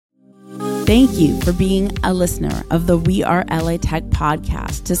Thank you for being a listener of the We Are LA Tech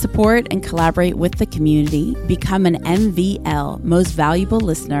podcast. To support and collaborate with the community, become an MVL Most Valuable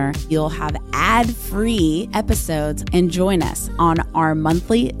Listener. You'll have ad-free episodes and join us on our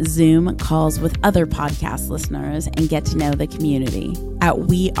monthly Zoom calls with other podcast listeners and get to know the community at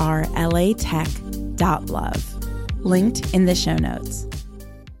wearelatech.love. Linked in the show notes.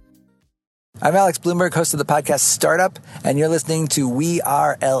 I'm Alex Bloomberg, host of the podcast Startup, and you're listening to We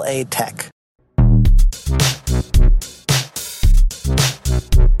Are LA Tech.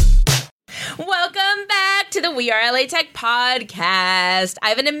 Welcome back to the We Are LA Tech podcast. I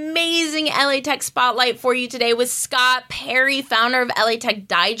have an amazing LA Tech spotlight for you today with Scott Perry, founder of LA Tech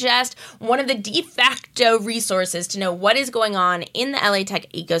Digest, one of the de facto resources to know what is going on in the LA Tech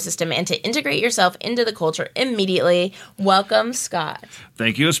ecosystem and to integrate yourself into the culture immediately. Welcome, Scott.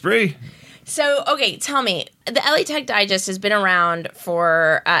 Thank you, Esprit. So, okay, tell me, the LA Tech Digest has been around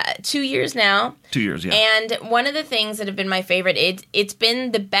for 2 years now. 2 years, yeah. And one of the things that have been my favorite, it's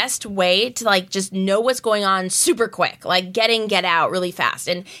been the best way to like just know what's going on super quick, like get out really fast.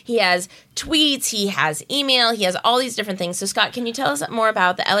 And he has tweets, he has email, he has all these different things. So Scott, can you tell us more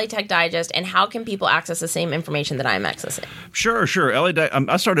about the LA Tech Digest and how can people access the same information that I'm accessing? Sure.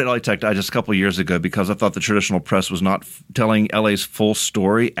 I started LA Tech Digest a couple of years ago because I thought the traditional press was not telling LA's full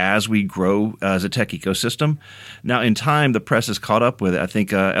story as we grow as a tech ecosystem. Now, in time, the press has caught up with it. I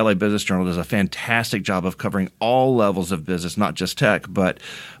think LA Business Journal does a fantastic job of covering all levels of business, not just tech, but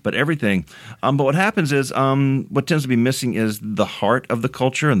everything. But what happens is what tends to be missing is the heart of the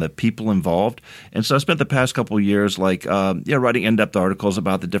culture and the people involved. And so I spent the past couple of years writing in-depth articles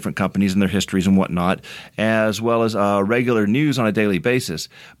about the different companies and their histories and whatnot, as well as regular news on a daily basis.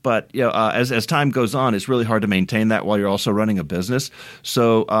 But as time goes on, it's really hard to maintain that while you're also running a business.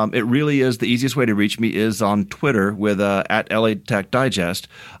 So it really is the easiest way to reach me is on Twitter with at LA Tech Digest.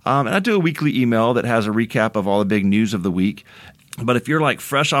 And I do a weekly email that has a recap of all the big news of the week. But if you're like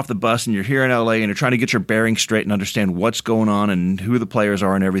fresh off the bus and you're here in LA and you're trying to get your bearings straight and understand what's going on and who the players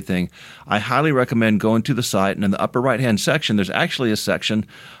are and everything, I highly recommend going to the site. And in the upper right-hand section, there's actually a section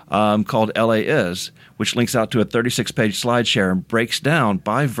called LA Is, which links out to a 36-page slide share and breaks down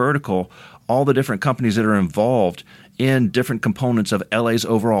by vertical all the different companies that are involved in different components of LA's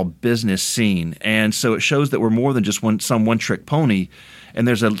overall business scene. And so it shows that we're more than just some one-trick pony. And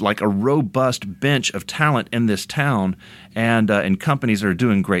there's a robust bench of talent in this town and companies that are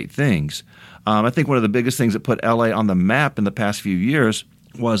doing great things. I think one of the biggest things that put LA on the map in the past few years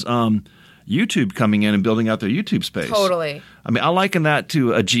was YouTube coming in and building out their YouTube space. Totally. I mean, I liken that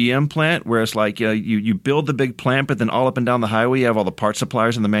to a GM plant where it's like you build the big plant, but then all up and down the highway you have all the part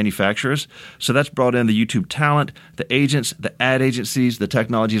suppliers and the manufacturers. So that's brought in the YouTube talent, the agents, the ad agencies, the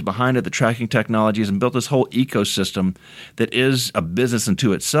technologies behind it, the tracking technologies, and built this whole ecosystem that is a business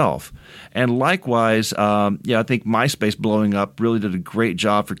unto itself. And likewise, I think MySpace blowing up really did a great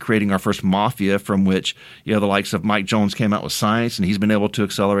job for creating our first mafia from which the likes of Mike Jones came out with Science, and he's been able to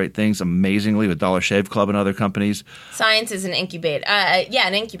accelerate things amazingly with Dollar Shave Club and other companies. Science is an incubator.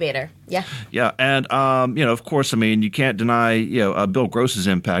 An incubator. Yeah. Yeah, and of course, I mean, you can't deny Bill Gross's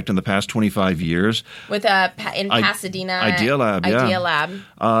impact in the past 25 years with in Pasadena Idea Lab. Yeah. Idea Lab.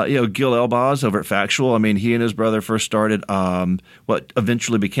 Gil Elbaz over at Factual. I mean, he and his brother first started what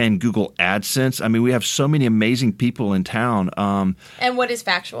eventually became Google AdSense. I mean, we have so many amazing people in town. And what is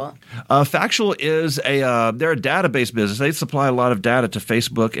Factual? Factual is they're a database business. They supply a lot of data to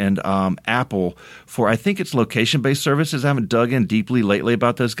Facebook and Apple for, I think it's location-based services. I haven't dug in deeply lately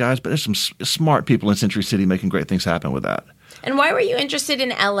about those guys, but there's some smart people in Century City making great things happen with that. And why were you interested in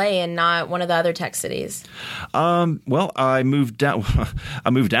LA and not one of the other tech cities? Well, I moved down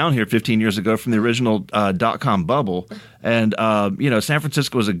here 15 years ago from the original .com bubble, and San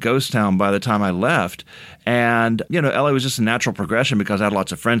Francisco was a ghost town by the time I left, and LA was just a natural progression because I had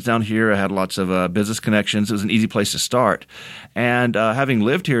lots of friends down here, I had lots of business connections. It was an easy place to start, and having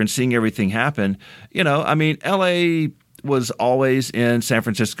lived here and seeing everything happen, LA was always in San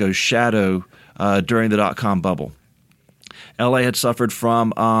Francisco's shadow during the .com bubble. LA had suffered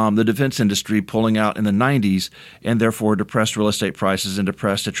from the defense industry pulling out in the 90s and therefore depressed real estate prices and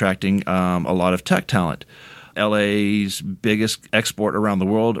depressed attracting a lot of tech talent. LA's biggest export around the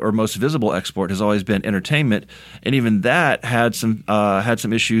world, or most visible export, has always been entertainment, and even that had some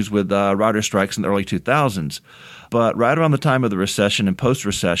issues with writer strikes in the early 2000s. But right around the time of the recession and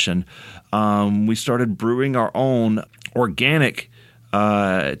post-recession, we started brewing our own organic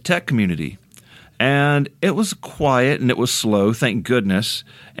tech community. And it was quiet and it was slow, thank goodness.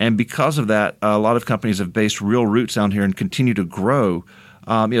 And because of that, a lot of companies have based real roots down here and continue to grow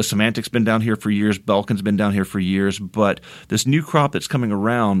Symantec's been down here for years. Belkin's been down here for years. But this new crop that's coming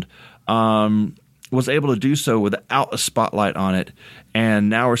around was able to do so without a spotlight on it. And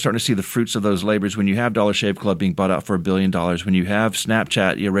now we're starting to see the fruits of those labors when you have Dollar Shave Club being bought out for $1 billion, when you have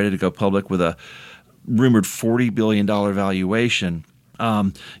Snapchat ready to go public with a rumored $40 billion valuation.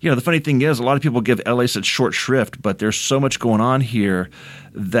 The funny thing is a lot of people give LA such short shrift, but there's so much going on here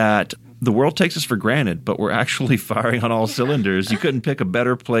that the world takes us for granted, but we're actually firing on all cylinders. You couldn't pick a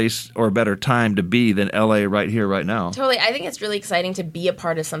better place or a better time to be than LA right here, right now. Totally. I think it's really exciting to be a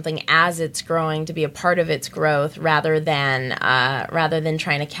part of something as it's growing, to be a part of its growth rather than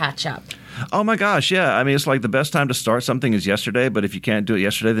trying to catch up. Oh my gosh, yeah. I mean, it's like the best time to start something is yesterday, but if you can't do it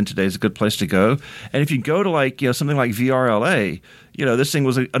yesterday, then today's a good place to go. And if you go to something like VRLA, this thing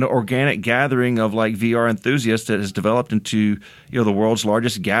was an organic gathering of VR enthusiasts that has developed into the world's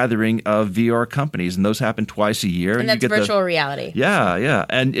largest gathering of VR companies, and those happen twice a year. And that's virtual reality. Yeah.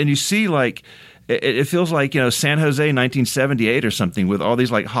 And you see it feels like San Jose 1978 or something, with all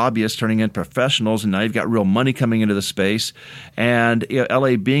these hobbyists turning into professionals, and now you've got real money coming into the space. And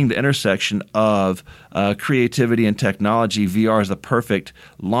LA being the intersection of creativity and technology, VR is the perfect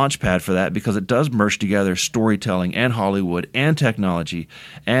launch pad for that, because it does merge together storytelling and Hollywood and technology.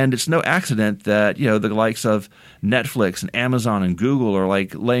 And it's no accident that the likes of Netflix and Amazon and Google are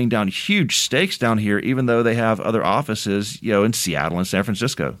laying down huge stakes down here, even though they have other offices in Seattle and San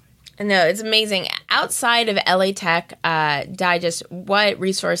Francisco. No, it's amazing. Outside of LA Tech Digest, what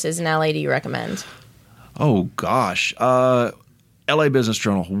resources in LA do you recommend? Oh, gosh. LA Business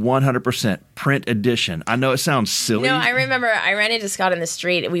Journal, 100% print edition. I know it sounds silly. No, I remember I ran into Scott in the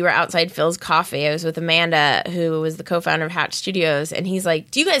street. We were outside Phil's Coffee. I was with Amanda, who was the co-founder of Hatch Studios, and he's like,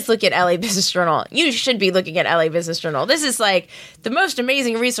 do you guys look at LA Business Journal? You should be looking at LA Business Journal. This is the most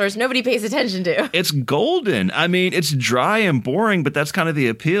amazing resource nobody pays attention to. It's golden. I mean, it's dry and boring, but that's kind of the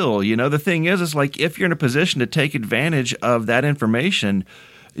appeal. The thing is if you're in a position to take advantage of that information,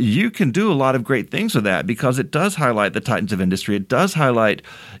 you can do a lot of great things with that, because it does highlight the titans of industry. It does highlight,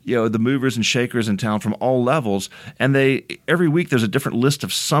 the movers and shakers in town from all levels. And every week there's a different list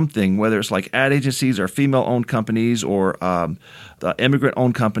of something, whether it's ad agencies or female-owned companies or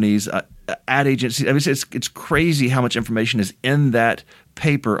immigrant-owned companies, ad agencies. I mean, it's crazy how much information is in that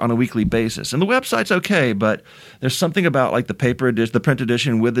paper on a weekly basis. And the website's okay, but there's something about the paper edition, the print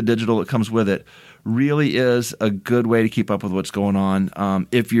edition with the digital that comes with it, really is a good way to keep up with what's going on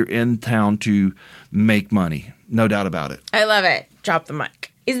if you're in town to make money. No doubt about it. I love it. Drop the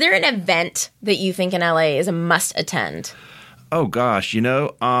mic. Is there an event that you think in LA is a must attend? Oh, gosh.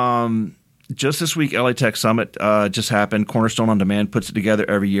 Just this week, LA Tech Summit just happened. Cornerstone On Demand puts it together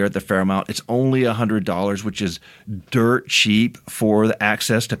every year at the Fairmount. It's only $100, which is dirt cheap for the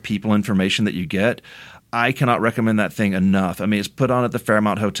access to people information that you get. I cannot recommend that thing enough. I mean, it's put on at the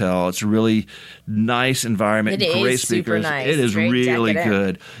Fairmount Hotel. It's a really nice environment. It great is speakers. Super nice. It is very really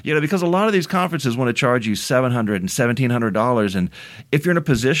decadent. good. Because a lot of these conferences want to charge you $700 and $1,700, and if you're in a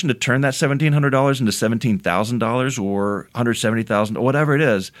position to turn that $1,700 into $17,000 or $170,000 or whatever it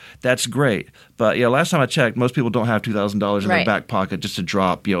is, that's great. But last time I checked, most people don't have $2,000 in their back pocket just to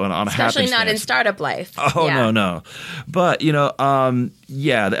drop, on a especially happenstance. not in startup life. Oh, yeah. No. But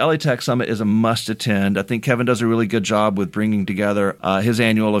the LA Tech Summit is a must attend. I think Kevin does a really good job with bringing together his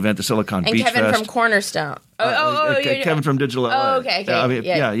annual event, the Silicon Beach Fest. And Kevin from Cornerstone. Kevin from Digital LA. Oh, okay.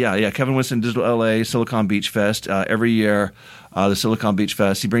 Yeah. Kevin Winston, Digital LA, Silicon Beach Fest. Every year, the Silicon Beach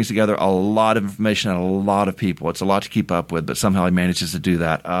Fest, he brings together a lot of information and a lot of people. It's a lot to keep up with, but somehow he manages to do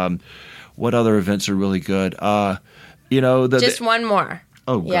that. What other events are really good? Just one more.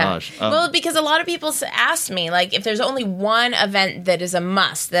 Oh, gosh. Well, because a lot of people ask me, if there's only one event that is a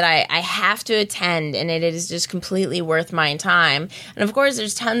must that I have to attend, and it is just completely worth my time. And, of course,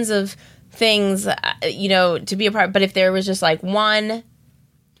 there's tons of things, to be a part. But if there was just, one...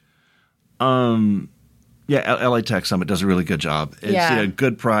 LA Tech Summit does a really good job. It's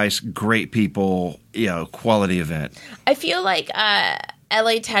good price, great people, quality event. I feel like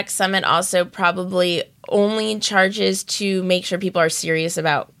LA Tech Summit also probably only charges to make sure people are serious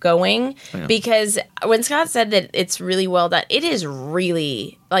about going, because when Scott said that it's really well done, it is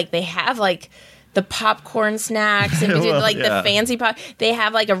really they have the popcorn snacks and the fancy pop. They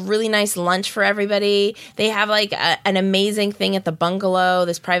have a really nice lunch for everybody. They have an amazing thing at the bungalow,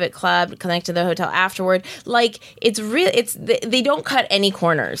 this private club connected to the hotel afterward. They don't cut any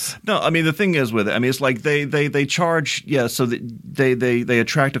corners. No, I mean the thing is with it, I mean it's they charge so that they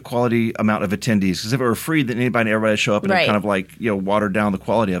attract a quality amount of attendees, because if it were free, then everybody would show up and kind of water down the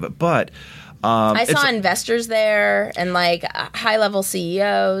quality of it. But I saw investors there and like high-level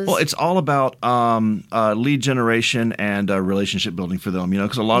CEOs. Well, it's all about lead generation and relationship building for them,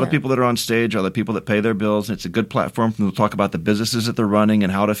 because a lot of people that are on stage are the people that pay their bills, and it's a good platform for them to talk about the businesses that they're running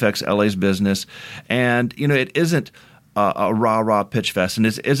and how it affects LA's business. And, it isn't a rah-rah pitch fest, and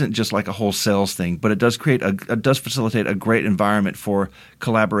it isn't just like a whole sales thing, but it does facilitate a great environment for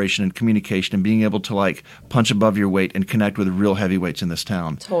collaboration and communication and being able to like punch above your weight and connect with real heavyweights in this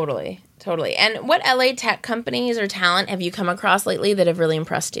town. Totally. And what LA tech companies or talent have you come across lately that have really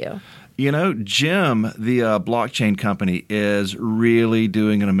impressed you? Jim, the blockchain company, is really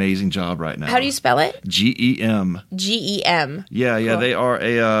doing an amazing job right now. How do you spell it? GEM. GEM. Yeah. Cool. They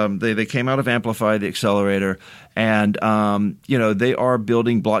are they came out of Amplify, the accelerator, and they are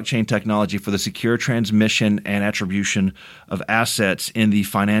building blockchain technology for the secure transmission and attribution of assets in the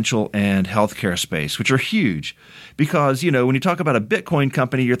financial and healthcare space, which are huge. Because when you talk about a Bitcoin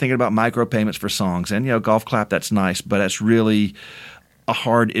company, you're thinking about micropayments for songs, and golf clap, that's nice, but that's really a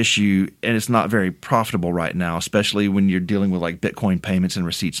hard issue, and it's not very profitable right now, especially when you're dealing with like Bitcoin payments and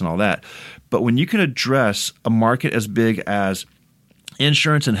receipts and all that. But when you can address a market as big as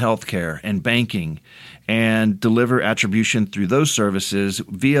insurance and healthcare and banking and deliver attribution through those services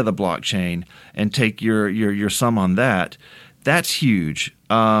via the blockchain and take your sum on that, that's huge.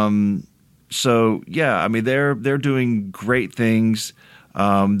 So yeah, they're doing great things.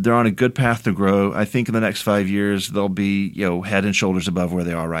 They're on a good path to grow. I think in the next 5 years, they'll be, head and shoulders above where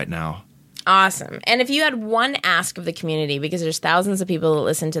they are right now. Awesome. And if you had one ask of the community, because there's thousands of people that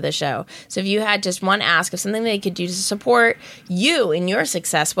listen to the show, so if you had just one ask of something they could do to support you in your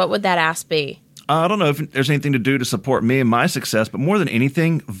success, what would that ask be? I don't know if there's anything to do to support me and my success, but more than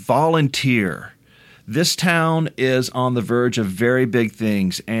anything, volunteer. This town is on the verge of very big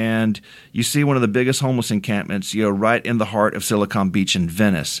things, and you see one of the biggest homeless encampments, right in the heart of Silicon Beach in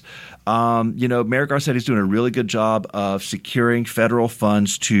Venice. Mayor Garcetti's doing a really good job of securing federal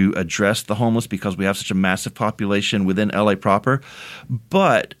funds to address the homeless because we have such a massive population within LA proper.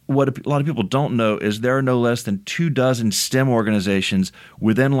 But what a lot of people don't know is there are no less than 24 STEM organizations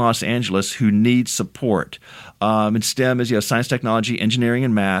within Los Angeles who need support. And STEM is science, technology, engineering,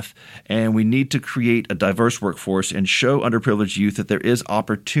 and math. And we need to create a diverse workforce and show underprivileged youth that there is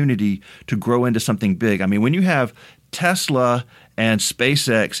opportunity to grow into something big. When you have Tesla and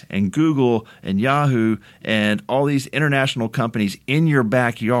SpaceX and Google and Yahoo and all these international companies in your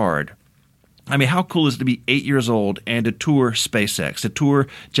backyard, how cool is it to be 8 years old and to tour SpaceX, to tour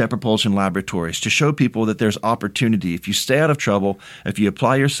Jet Propulsion Laboratories, to show people that there's opportunity. If you stay out of trouble, if you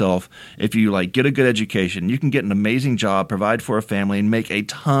apply yourself, if you get a good education, you can get an amazing job, provide for a family, and make a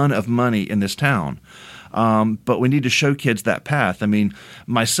ton of money in this town. But we need to show kids that path.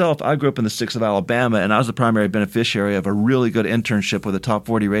 Myself, I grew up in the sticks of Alabama, and I was the primary beneficiary of a really good internship with a top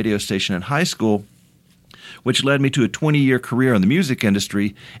 40 radio station in high school, which led me to a 20-year career in the music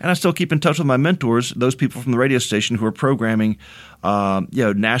industry. And I still keep in touch with my mentors, those people from the radio station who are programming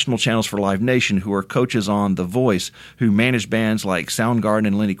national channels for Live Nation, who are coaches on The Voice, who manage bands like Soundgarden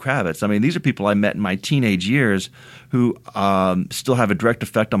and Lenny Kravitz. These are people I met in my teenage years who still have a direct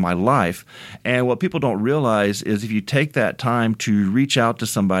effect on my life. And what people don't realize is if you take that time to reach out to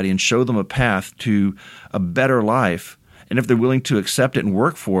somebody and show them a path to a better life, and if they're willing to accept it and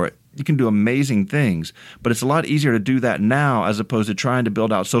work for it, you can do amazing things. But it's a lot easier to do that now as opposed to trying to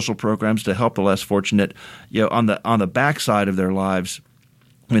build out social programs to help the less fortunate, on the backside of their lives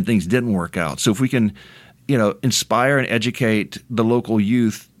when things didn't work out. So if we can, inspire and educate the local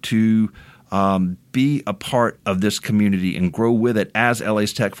youth to be a part of this community and grow with it as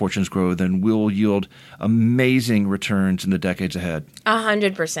LA's tech fortunes grow, then we'll yield amazing returns in the decades ahead.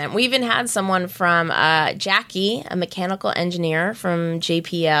 100%. We even had someone from Jackie, a mechanical engineer from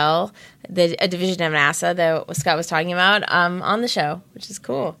JPL, a division of NASA that Scott was talking about, on the show, which is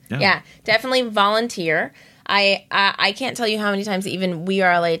cool. Yeah, definitely volunteer. I can't tell you how many times even We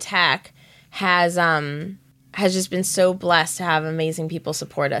Are LA Tech has just been so blessed to have amazing people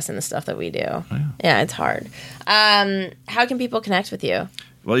support us in the stuff that we do. Oh, yeah, it's hard. How can people connect with you?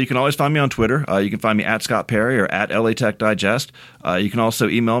 Well, you can always find me on Twitter. You can find me at Scott Perry or at LA Tech Digest. You can also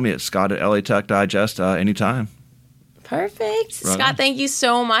email me at scott@LATechDigest anytime. Perfect. Right Scott, on. Thank you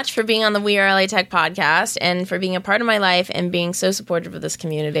so much for being on the We Are LA Tech podcast and for being a part of my life and being so supportive of this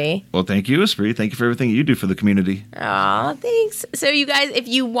community. Well, thank you, Esprit. Thank you for everything you do for the community. Aw, thanks. So you guys, if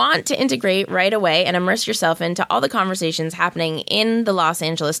you want to integrate right away and immerse yourself into all the conversations happening in the Los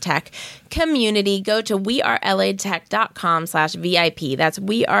Angeles tech community, go to wearelatech.com/VIP. That's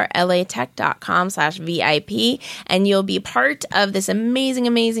wearelatech.com/VIP. And you'll be part of this amazing,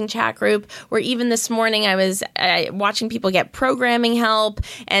 amazing chat group where even this morning I was watching watching people get programming help.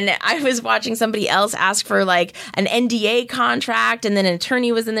 And I was watching somebody else ask for like an NDA contract. And then an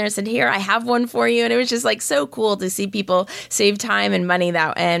attorney was in there and said, here, I have one for you. And it was just like so cool to see people save time and money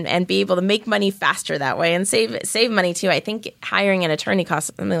that and be able to make money faster that way and save money too. I think hiring an attorney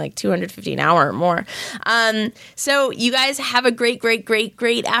costs something like $250 an hour or more. So you guys have a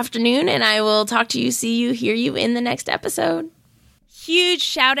great afternoon, and I will talk to you, see you, hear you in the next episode. Huge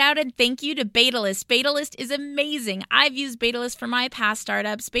shout out and thank you to Betalist. Betalist is amazing. I've used Betalist for my past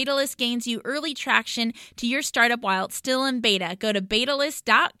startups. Betalist gains you early traction to your startup while it's still in beta. Go to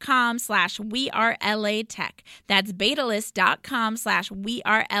betalist.com/wearelatech. That's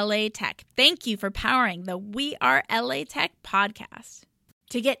betalist.com/wearelatech. Thank you for powering the We Are LA Tech podcast.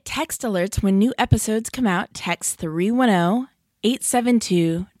 To get text alerts when new episodes come out, text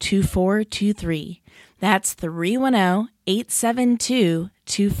 310-872-2423. That's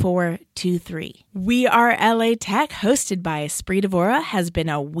 310-872-2423. We Are LA Tech, hosted by Esprit Devora, has been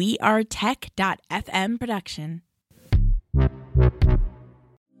a wearetech.fm production.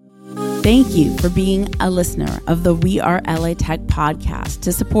 Thank you for being a listener of the We Are LA Tech podcast.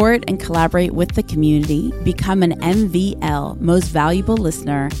 To support and collaborate with the community, become an MVL, Most Valuable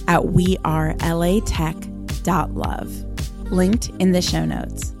Listener, at wearelatech.love. Linked in the show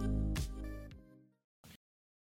notes.